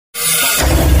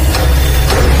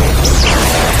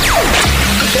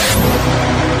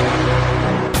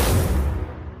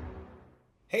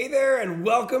and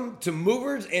welcome to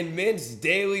Movers and Mints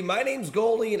Daily. My name's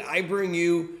Goldie and I bring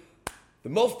you the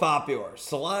most popular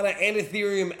Solana and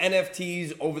Ethereum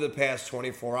NFTs over the past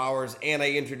 24 hours, and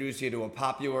I introduce you to a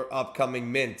popular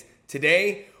upcoming mint.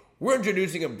 Today, we're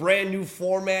introducing a brand new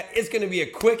format. It's going to be a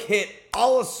quick hit,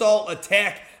 all-assault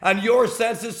attack on your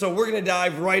senses, so we're going to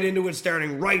dive right into it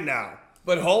starting right now.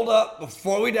 But hold up,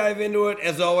 before we dive into it,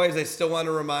 as always, I still want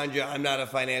to remind you I'm not a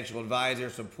financial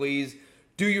advisor, so please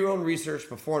do your own research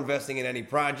before investing in any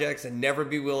projects and never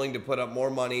be willing to put up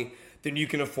more money than you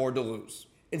can afford to lose.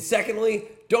 And secondly,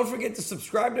 don't forget to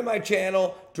subscribe to my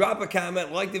channel, drop a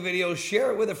comment, like the video, share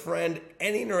it with a friend.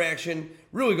 Any interaction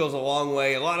really goes a long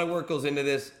way. A lot of work goes into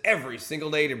this every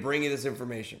single day to bring you this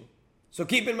information. So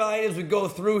keep in mind as we go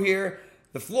through here,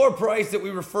 the floor price that we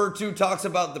refer to talks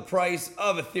about the price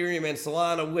of Ethereum and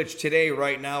Solana, which today,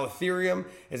 right now, Ethereum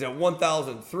is at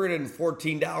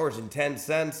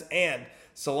 $1,314.10, and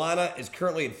Solana is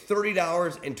currently at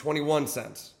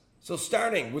 $30.21. So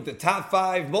starting with the top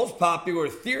 5 most popular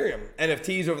Ethereum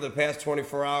NFTs over the past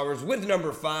 24 hours, with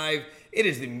number 5, it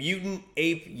is the Mutant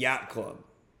Ape Yacht Club.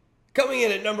 Coming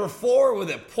in at number 4 with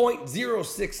a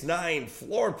 0.069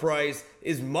 floor price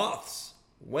is Moth's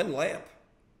When Lamp.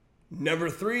 Number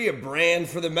 3, a brand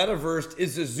for the metaverse,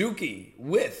 is Suzuki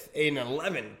with an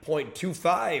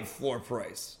 11.25 floor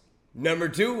price. Number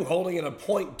 2, holding at a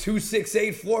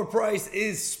 0.268 floor price,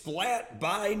 is Splat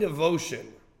by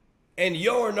Devotion. And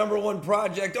your number 1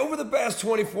 project over the past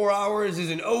 24 hours is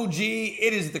an OG.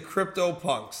 It is the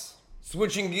CryptoPunks.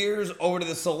 Switching gears over to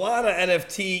the Solana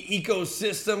NFT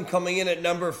ecosystem, coming in at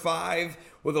number 5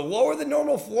 with a lower than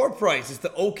normal floor price is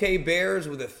the OK Bears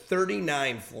with a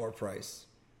 39 floor price.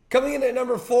 Coming in at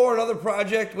number 4, another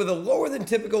project with a lower than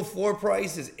typical floor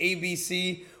price is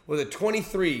ABC with a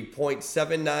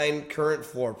 23.79 current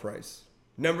floor price.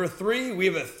 Number 3, we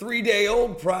have a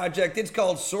 3-day-old project. It's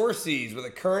called Sources with a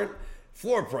current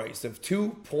floor price of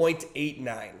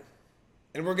 2.89.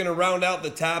 And we're going to round out the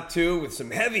top 2 with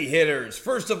some heavy hitters.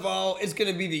 First of all, it's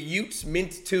going to be the Utes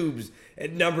Mint Tubes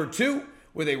at number 2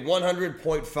 with a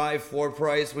 100.5 floor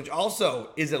price, which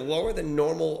also is a lower than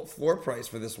normal floor price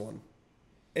for this one.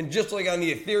 And just like on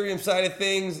the Ethereum side of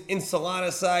things, in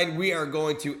Solana side, we are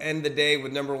going to end the day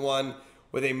with number 1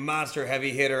 with a monster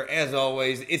heavy hitter. As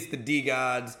always, it's the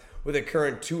D-Gods with a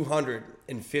current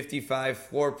 255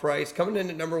 floor price, coming in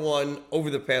at number 1 over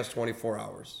the past 24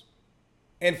 hours.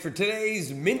 And for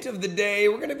today's mint of the day,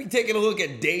 we're going to be taking a look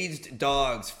at Dazed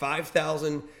Dogs,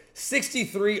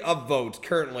 5,063 upvotes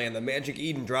currently on the Magic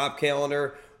Eden drop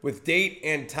calendar, with date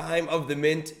and time of the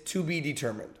mint to be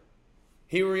determined.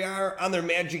 Here we are on their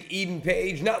Magic Eden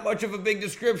page. Not much of a big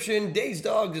description. Dazed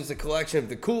Dogs is a collection of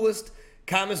the coolest,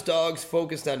 calmest dogs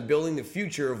focused on building the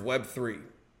future of Web3.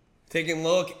 Taking a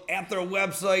look at their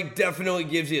website definitely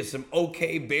gives you some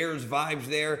OK Bears vibes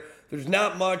there. There's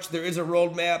not much. There is a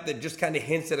roadmap that just kind of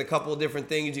hints at a couple of different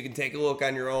things. You can take a look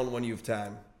on your own when you have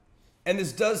time. And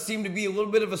this does seem to be a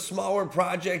little bit of a smaller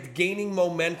project, gaining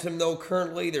momentum though.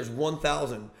 Currently, there's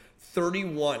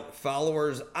 1,031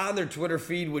 followers on their Twitter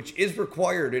feed, which is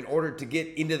required in order to get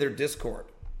into their Discord.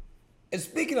 And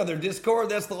speaking of their Discord,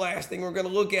 that's the last thing we're going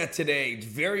to look at today. It's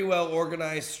very well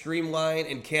organized, streamlined,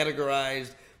 and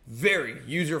categorized. Very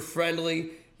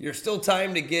user-friendly. There's still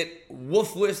time to get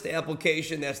Wolf List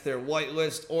application. That's their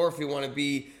whitelist. Or if you want to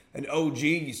be an OG,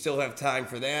 you still have time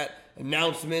for that.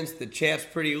 Announcements. The chat's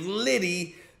pretty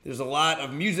litty. There's a lot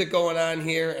of music going on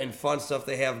here and fun stuff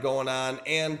they have going on.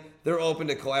 And they're open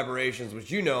to collaborations, which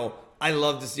you know I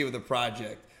love to see with a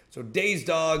project. So Dazed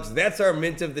Dogs, that's our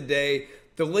mint of the day.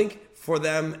 The link for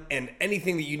them and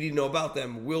anything that you need to know about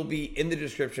them will be in the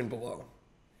description below.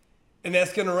 And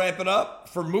that's going to wrap it up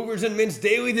for Movers and Mints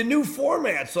Daily, the new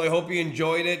format. So I hope you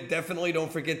enjoyed it. Definitely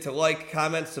don't forget to like,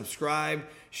 comment, subscribe,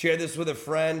 share this with a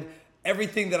friend.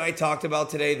 Everything that I talked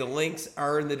about today, the links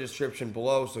are in the description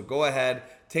below. So go ahead,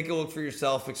 take a look for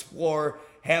yourself, explore,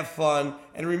 have fun.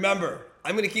 And remember,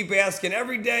 I'm going to keep asking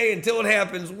every day until it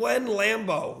happens, when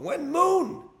Lambo? When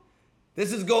Moon?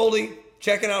 This is Goldie,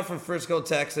 checking out from Frisco,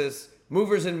 Texas.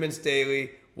 Movers and Mints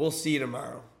Daily. We'll see you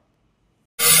tomorrow.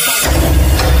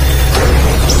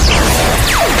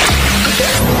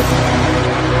 Yeah.